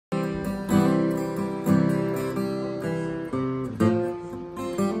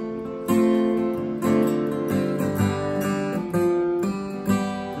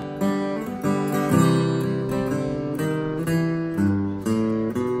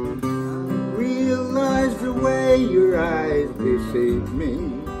your eyes deceive me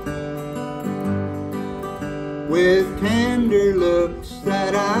with tender looks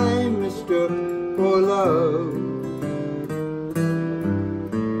that I mistook for love.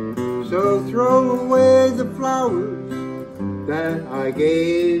 So throw away the flowers that I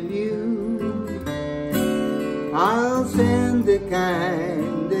gave you. I'll send the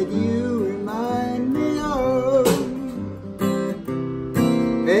kind that you remind me of.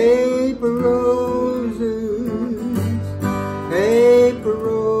 Paper roses, paper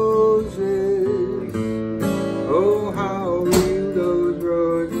roses. Oh, how real those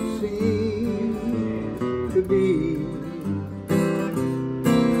roses seem to be.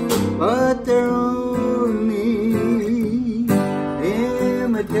 But they're only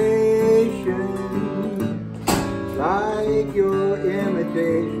imitation, like your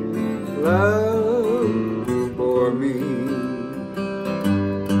imitation love for me.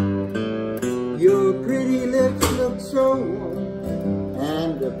 Your pretty lips look so warm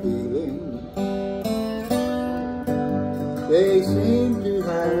and appealing. They seem to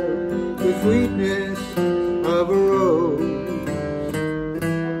have the sweetness of a rose.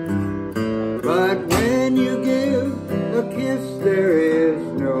 But when you give a kiss, there is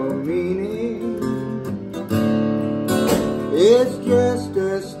no meaning. It's just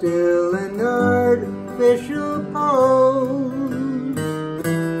a still and artificial pose.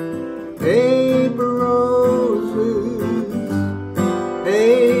 Paper roses,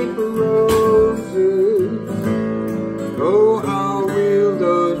 paper roses. Oh, how real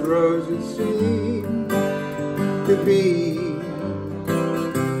those roses seem to be.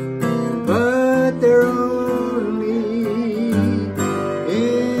 But they're only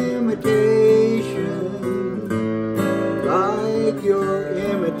imitation, like your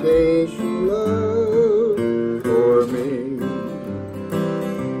imitation love for me.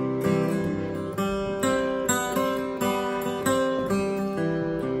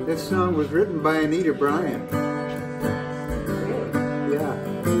 This song was written by Anita Bryant. Yeah.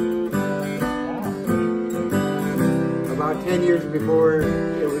 About 10 years before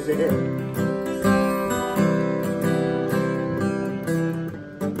it was a hit.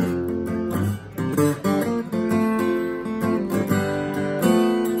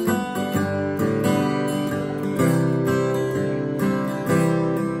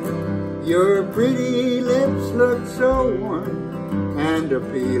 Your pretty lips look so warm and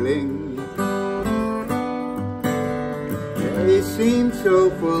appealing. They seem so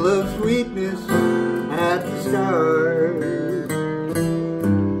full of sweetness at the start.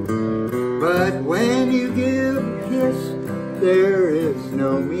 But when you give a kiss, there is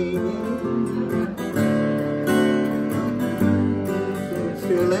no meaning. It's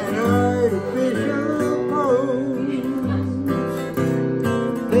still an artificial pose.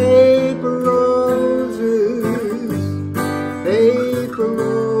 Paper roses, paper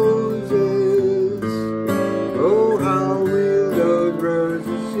roses. Oh, how real those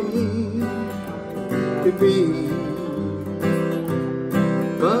roses seem to be.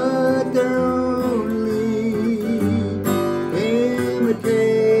 But they're only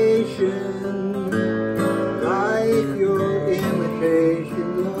imitation, like your imitation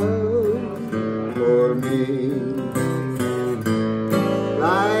love.